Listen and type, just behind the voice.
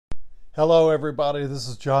Hello, everybody. This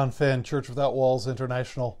is John Fenn, Church Without Walls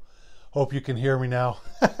International. Hope you can hear me now.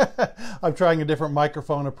 I'm trying a different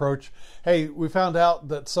microphone approach. Hey, we found out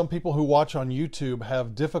that some people who watch on YouTube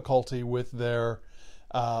have difficulty with their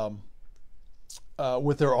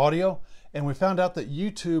audio, and we found out that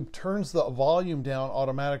YouTube turns the volume down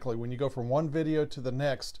automatically when you go from one video to the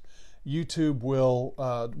next. YouTube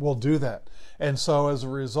will do that, and so as a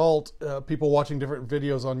result, people watching different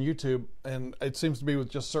videos on YouTube, and it seems to be with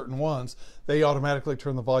just certain ones, they automatically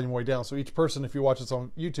turn the volume way down. So each person, if you watch this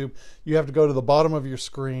on YouTube, you have to go to the bottom of your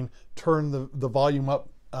screen, turn the volume up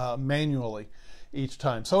manually each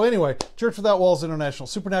time. So anyway, Church Without Walls International,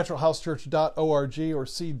 supernaturalhousechurch.org or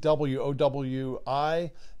CWOWI.org,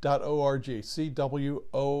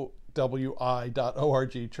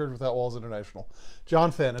 CWOWI.org, Church Without Walls International.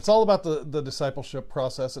 John Fenn. It's all about the discipleship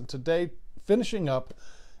process, and today, finishing up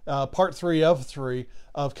part 3 of 3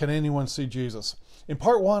 of Can Anyone See Jesus? In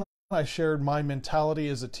part 1, I shared my mentality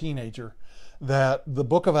as a teenager that the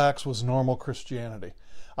book of Acts was normal Christianity.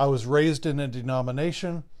 I was raised in a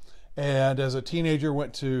denomination, and as a teenager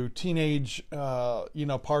went to teenage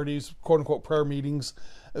parties, quote-unquote prayer meetings.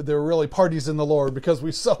 There were really parties in the Lord because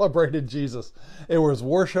we celebrated Jesus. It was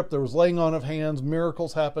worship, there was laying on of hands,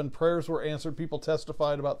 miracles happened, prayers were answered, people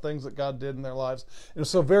testified about things that God did in their lives. It was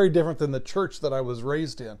so very different than the church that I was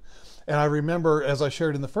raised in. And I remember, as I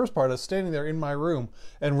shared in the first part, I was standing there in my room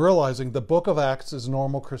and realizing the book of Acts is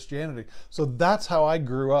normal Christianity. So that's how I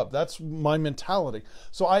grew up. That's my mentality.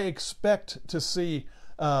 So I expect to see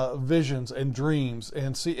visions and dreams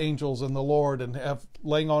and see angels and the Lord and have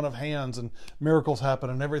laying on of hands and miracles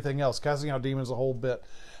happen and everything else, casting out demons, a whole bit.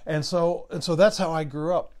 And so that's how I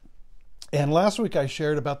grew up. And last week I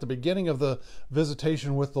shared about the beginning of the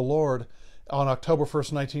visitation with the Lord on October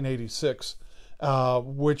 1st, 1986,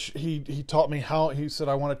 which he taught me how. He said,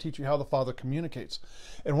 I want to teach you how the Father communicates.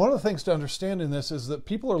 And one of the things to understand in this is that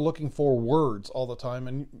people are looking for words all the time,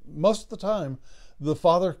 and most of the time the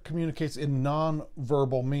Father communicates in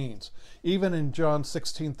non-verbal means. Even in John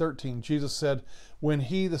 16:13, Jesus said, when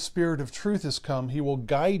He, the Spirit of truth, is come, He will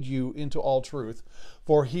guide you into all truth.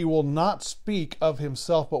 For He will not speak of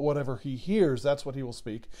Himself, but whatever He hears, that's what He will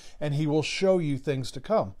speak. And He will show you things to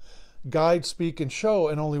come. Guide, speak, and show,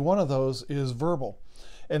 and only one of those is verbal.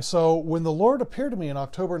 And so when the Lord appeared to me in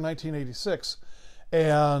October 1986,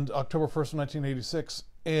 and October 1st, 1986,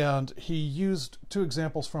 and He used 2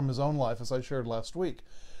 examples from His own life, as I shared last week,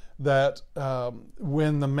 that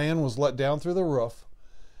when the man was let down through the roof,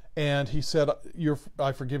 and He said,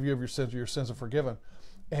 I forgive you of your sins are forgiven.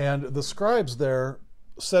 And the scribes there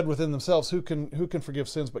said within themselves, who can forgive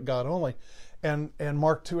sins but God only? And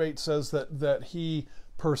Mark 2:8 says that He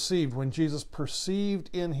perceived, when Jesus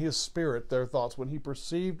perceived in His spirit their thoughts, when He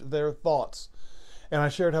perceived their thoughts. And I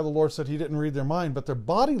shared how the Lord said He didn't read their mind, but their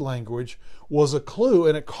body language was a clue,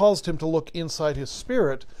 and it caused Him to look inside His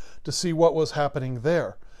spirit to see what was happening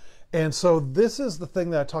there. And so this is the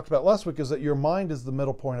thing that I talked about last week, is that your mind is the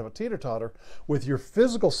middle point of a teeter-totter, with your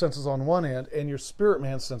physical senses on one end and your spirit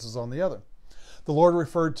man senses on the other. The Lord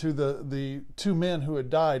referred to the 2 men who had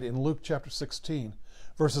died in Luke chapter 16,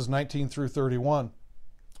 verses 19 through 31.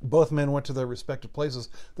 Both men went to their respective places,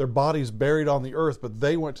 their bodies buried on the earth, but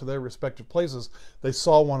they went to their respective places. They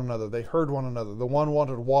saw one another. They heard one another. The one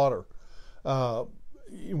wanted water.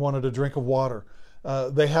 He wanted a drink of water.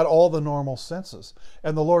 They had all the normal senses.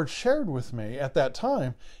 And the Lord shared with me at that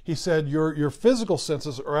time, He said, your physical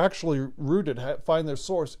senses are actually rooted, find their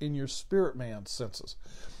source in your spirit man senses.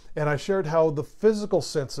 And I shared how the physical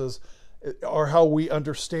senses are how we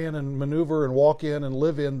understand and maneuver and walk in and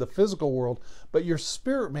live in the physical world, but your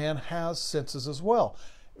spirit man has senses as well.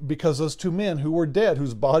 Because those 2 men who were dead,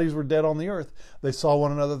 whose bodies were dead on the earth, they saw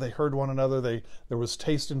one another, they heard one another, there was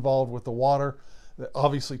taste involved with the water,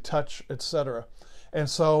 obviously touch, etc. And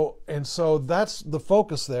so that's the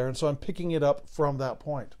focus there, and so I'm picking it up from that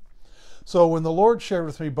point. So when the Lord shared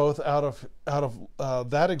with me both out of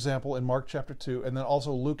that example in Mark chapter 2 and then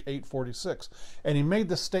also Luke 8:46, and He made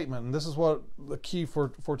this statement, and this is what the key for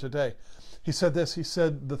today. He said this, He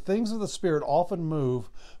said, the things of the Spirit often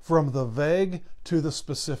move from the vague to the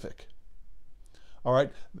specific. All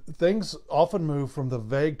right, things often move from the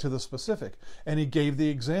vague to the specific. And He gave the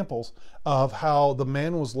examples of how the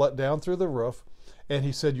man was let down through the roof, and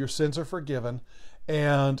He said, your sins are forgiven,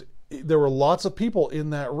 and there were lots of people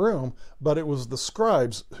in that room, but it was the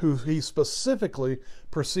scribes who He specifically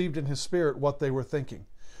perceived in His spirit what they were thinking.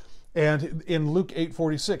 And in Luke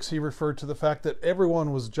 8:46, He referred to the fact that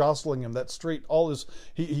everyone was jostling Him. That street,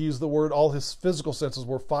 he used the word, all His physical senses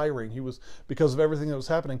were firing. He was, because of everything that was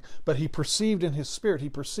happening, but He perceived in His spirit, He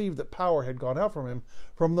perceived that power had gone out from Him,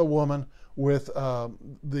 from the woman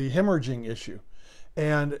the hemorrhaging issue.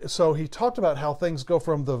 And so he talked about how things go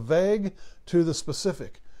from the vague to the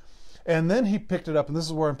specific. And then he picked it up, and this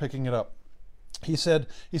is where I'm picking it up. He said,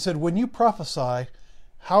 when you prophesy,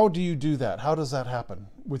 how do you do that? How does that happen?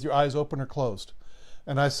 With your eyes open or closed?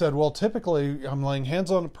 And I said, well, typically I'm laying hands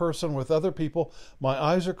on a person with other people. My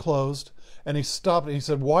eyes are closed. And he stopped and he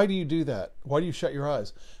said, why do you do that? Why do you shut your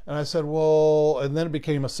eyes? And I said, well, and then it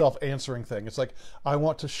became a self-answering thing. It's like, I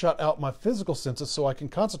want to shut out my physical senses so I can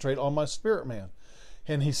concentrate on my spirit man.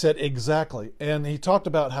 And he said, exactly. And he talked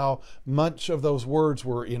about how much of those words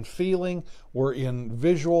were in feeling, were in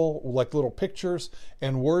visual, like little pictures,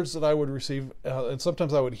 and words that I would receive. And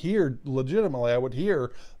sometimes I would hear, legitimately, I would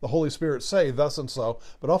hear the Holy Spirit say, thus and so.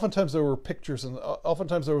 But oftentimes there were pictures, and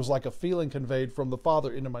oftentimes there was like a feeling conveyed from the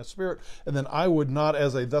Father into my spirit. And then I would not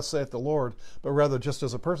as a thus saith the Lord, but rather just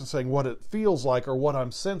as a person saying what it feels like or what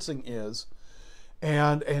I'm sensing is.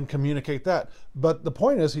 And communicate that. But the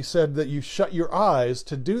point is, he said that you shut your eyes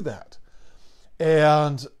to do that.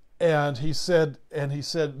 And he said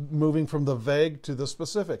moving from the vague to the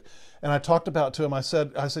specific. And I talked about to him, I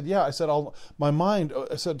said my mind,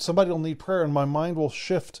 I said somebody will need prayer and my mind will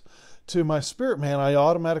shift to my spirit man. I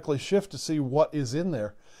automatically shift to see what is in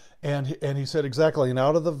there. And he said exactly, and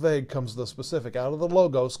out of the vague comes the specific, out of the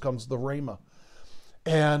logos comes the rhema.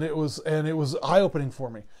 And it was eye-opening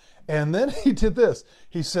for me. And then he did this.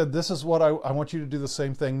 He said, this is what I want you to do the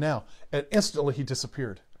same thing now. And instantly he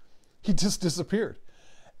disappeared. He just disappeared.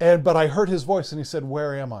 But I heard his voice and he said,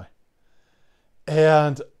 where am I?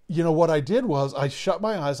 And what I did was I shut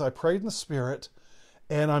my eyes, I prayed in the Spirit,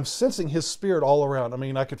 and I'm sensing his Spirit all around. I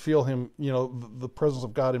mean, I could feel him, the presence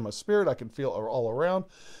of God in my spirit. I could feel it all around.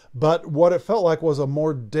 But what it felt like was a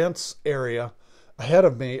more dense area ahead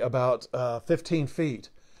of me, about 15 feet.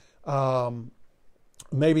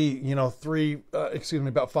 Maybe,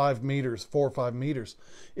 about 5 meters, 4 or 5 meters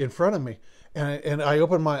in front of me. And I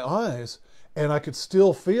opened my eyes and I could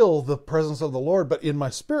still feel the presence of the Lord. But in my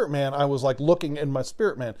spirit man, I was like looking in my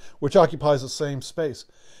spirit man, which occupies the same space.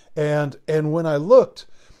 And when I looked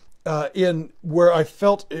in where I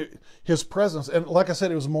felt his presence, and like I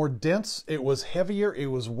said, it was more dense, it was heavier, it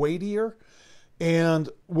was weightier. And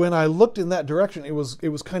when I looked in that direction, it was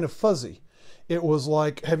kind of fuzzy. It was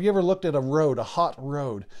like, have you ever looked at a road, a hot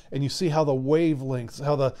road, and you see how the wavelengths,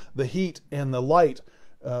 how the heat and the light,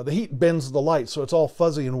 the heat bends the light, so it's all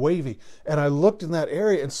fuzzy and wavy. And I looked in that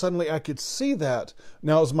area, and suddenly I could see that.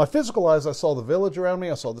 Now, it was my physical eyes, I saw the village around me,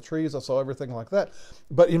 I saw the trees, I saw everything like that.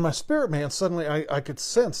 But in my spirit man, suddenly I could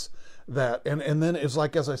sense that. And then it's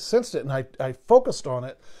like, as I sensed it and I focused on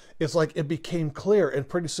it, it's like it became clear. And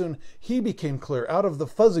pretty soon he became clear. Out of the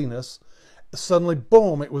fuzziness, suddenly,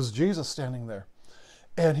 boom, it was Jesus standing there.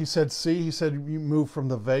 And he said, you move from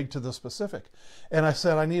the vague to the specific. And I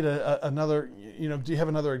said, I need another, do you have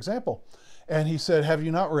another example? And he said, have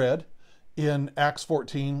you not read in Acts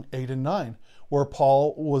 14, 8 and 9, where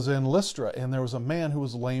Paul was in Lystra and there was a man who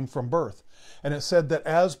was lame from birth. And it said that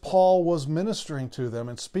as Paul was ministering to them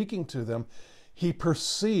and speaking to them, he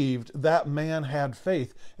perceived that man had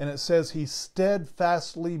faith. And it says he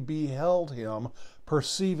steadfastly beheld him,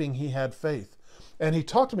 perceiving he had faith. And he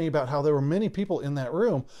talked to me about how there were many people in that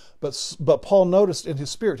room, but Paul noticed in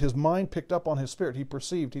his spirit, his mind picked up on his spirit. He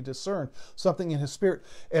perceived, he discerned something in his spirit.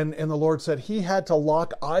 And the Lord said he had to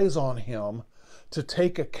lock eyes on him to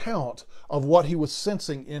take account of what he was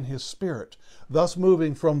sensing in his spirit, thus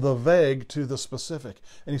moving from the vague to the specific.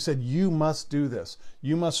 And he said, you must do this.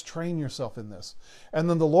 You must train yourself in this. And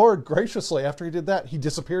then the Lord graciously, after he did that, he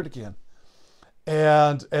disappeared again.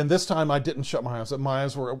 And this time I didn't shut my eyes. My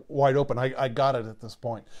eyes were wide open. I got it at this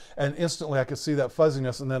point. And instantly I could see that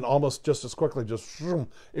fuzziness, and then almost just as quickly,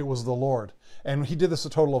 it was the Lord. And he did this a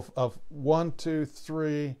total of 1, 2,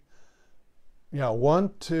 3. Yeah,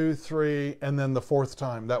 1, 2, 3, and then the fourth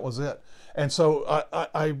time. That was it. And so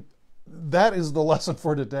that is the lesson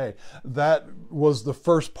for today. That was the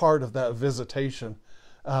first part of that visitation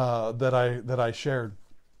that I shared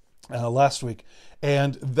last week.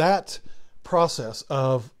 And that process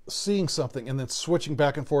of seeing something and then switching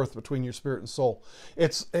back and forth between your spirit and soul.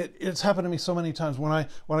 It's happened to me so many times when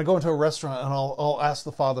I go into a restaurant and I'll ask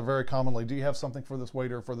the Father very commonly, do you have something for this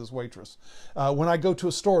waiter or for this waitress? When I go to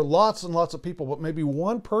a store, lots and lots of people, but maybe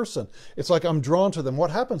one person, it's like I'm drawn to them. What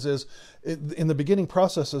happens is, in the beginning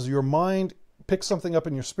processes, your mind picks something up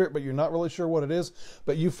in your spirit, but you're not really sure what it is,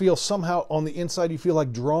 but you feel somehow on the inside, you feel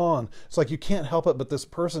like drawn. It's like you can't help it, but this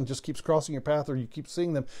person just keeps crossing your path, or you keep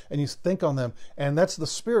seeing them and you think on them. And that's the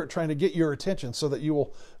spirit trying to get your attention so that you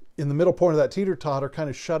will, in the middle point of that teeter-totter, kind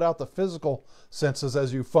of shut out the physical senses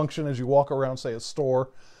as you function, as you walk around, say, a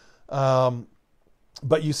store.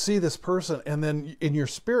 but you see this person, and then in your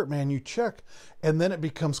spirit, man, you check, and then it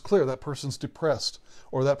becomes clear that person's depressed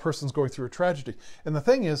or that person's going through a tragedy. And the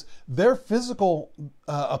thing is, their physical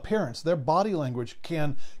appearance, their body language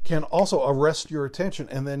can also arrest your attention.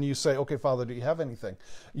 And then you say, okay, Father, do you have anything?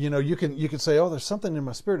 You know, you can say, oh, there's something in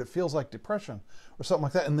my spirit. It feels like depression or something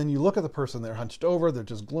like that. And then you look at the person, they're hunched over, they're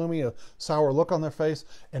just gloomy, a sour look on their face,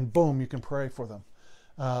 and boom, you can pray for them.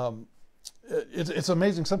 It's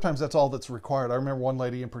amazing. Sometimes that's all that's required. I remember one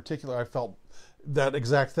lady in particular, I felt that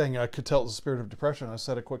exact thing. I could tell it was a spirit of depression. I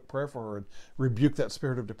said a quick prayer for her and rebuked that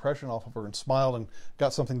spirit of depression off of her and smiled and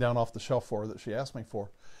got something down off the shelf for her that she asked me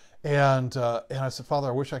for. And I said, Father,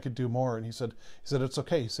 I wish I could do more. And he said, it's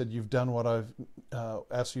okay. He said, you've done what I've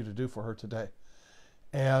asked you to do for her today.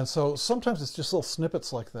 And so sometimes it's just little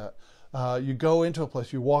snippets like that. You go into a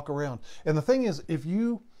place, you walk around. And the thing is, if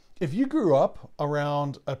you grew up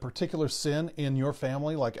around a particular sin in your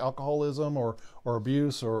family, like alcoholism or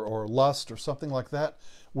abuse or lust or something like that,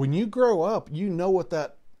 when you grow up, you know what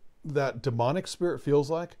that demonic spirit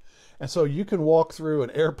feels like. And so you can walk through an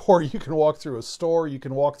airport, you can walk through a store, you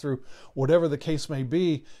can walk through whatever the case may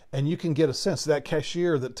be, and you can get a sense. That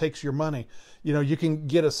cashier that takes your money, you know, you can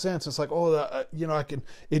get a sense. It's like, oh, you know, I can,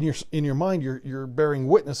 in your mind, you're bearing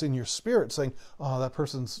witness in your spirit saying, oh, that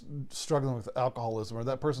person's struggling with alcoholism, or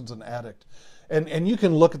that person's an addict. And you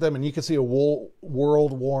can look at them and you can see a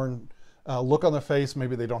world-worn look on their face.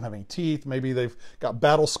 Maybe they don't have any teeth. Maybe they've got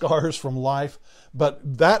battle scars from life. But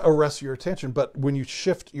that arrests your attention. But when you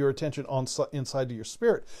shift your attention inside to your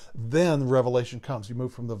spirit, then revelation comes. You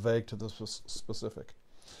move from the vague to the specific.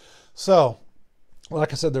 So,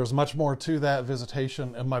 like I said, there's much more to that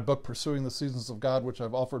visitation in my book, Pursuing the Seasons of God, which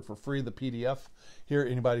I've offered for free, the PDF here.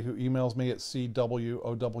 Anybody who emails me at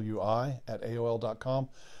cwowi@aol.com.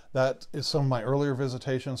 That is some of my earlier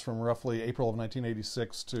visitations from roughly April of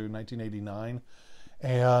 1986 to 1989.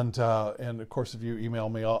 And of course, if you email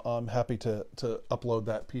me, I'm happy to upload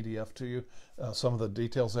that PDF to you. Some of the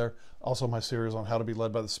details there. Also, my series on how to be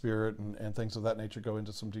led by the Spirit and things of that nature go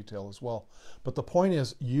into some detail as well. But the point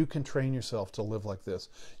is, you can train yourself to live like this.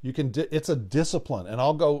 You can. It's a discipline, and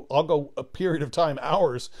I'll go a period of time,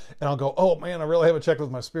 hours, and I'll go, oh man, I really haven't checked with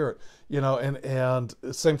my spirit, you know. And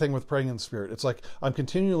same thing with praying in the Spirit. It's like I'm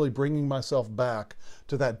continually bringing myself back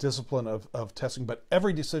to that discipline of testing. But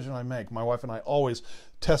every decision I make, my wife and I always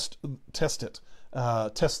test it.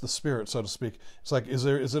 Test the spirit, so to speak. It's like, is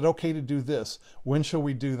it okay to do this? When shall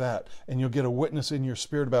we do that? And you'll get a witness in your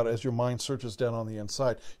spirit about it as your mind searches down on the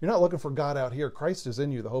inside. You're not looking for God out here. Christ is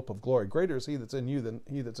in you, the hope of glory. Greater is he that's in you than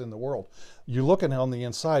he that's in the world. You're looking on the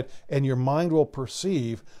inside, and your mind will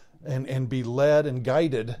perceive and be led and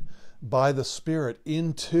guided by the Spirit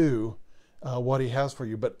into what he has for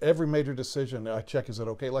you. But every major decision I check, is it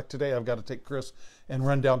okay? Like today, I've got to take Chris and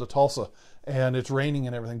run down to Tulsa, and it's raining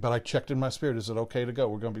and everything, but I checked in my spirit, is it okay to go?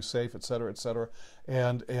 We're going to be safe, et cetera, et cetera.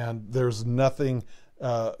 And there's nothing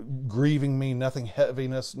grieving me, nothing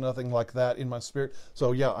heaviness, nothing like that in my spirit.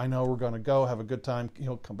 So yeah, I know we're going to go, have a good time.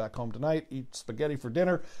 He'll come back home tonight, eat spaghetti for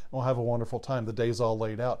dinner, and we'll have a wonderful time. The day's all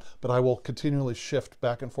laid out. But I will continually shift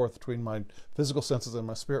back and forth between my physical senses and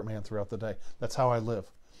my spirit man throughout the day. That's how I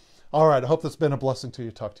live. All right, I hope that's been a blessing to you.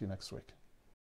 Talk to you next week.